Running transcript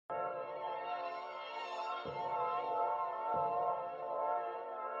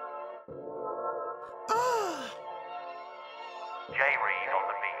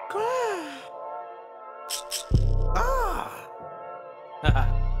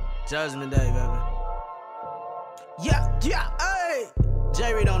Judgment Day, baby. Yeah, hey.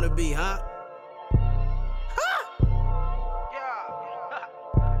 J-Reed on the beat, huh?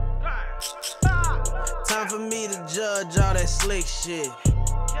 Time for me to judge all that slick shit.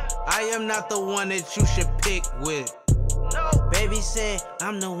 I am not the one that you should pick with. Baby said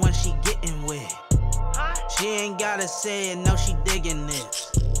I'm the one she getting with. She ain't gotta say it, no, she digging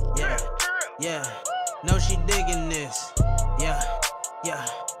this. Yeah, no, she digging this. Yeah,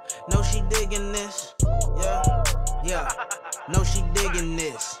 no, she digging this. Yeah, no, she digging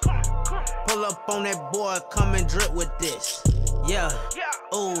this. Pull up on that boy, come and drip with this. Yeah,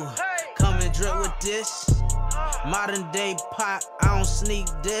 ooh, come and drip with this. Modern day pop, I don't sneak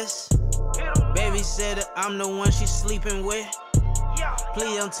this. Baby said that I'm the one she sleeping with.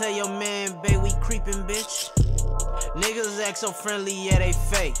 Please don't tell your man, babe, we creepin', bitch. Niggas act so friendly, yeah, they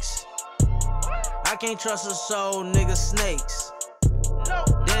fakes. I can't trust a soul, niggas snakes.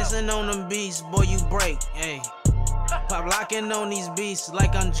 Dancing on them beats, boy, you break, ayy. Pop locking on these beats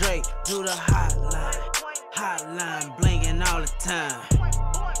like I'm Drake. Do the hotline, blinking all the time.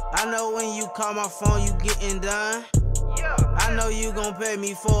 I know when you call my phone, you getting done. I know you gon' pay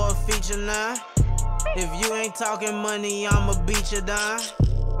me for a feature now. If you ain't talking money, I'ma beat you down.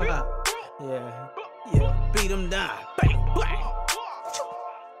 Yeah, beat them down. Bang, bang.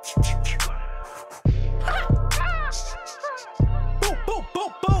 Boom, boom,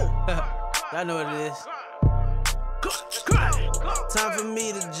 boom, boom. Y'all know what it is. Time for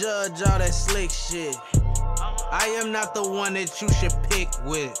me to judge all that slick shit. I am not the one that you should pick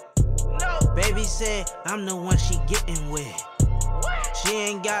with. Baby said I'm the one she getting with. She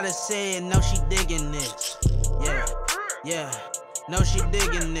ain't gotta say it, no, she digging this. Yeah, no, she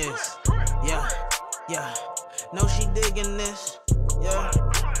digging this. Yeah, no, she digging this.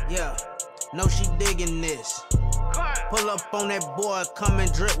 Yeah, no, she digging this. Pull up on that boy, come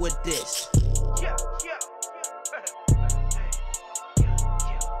and drip with this.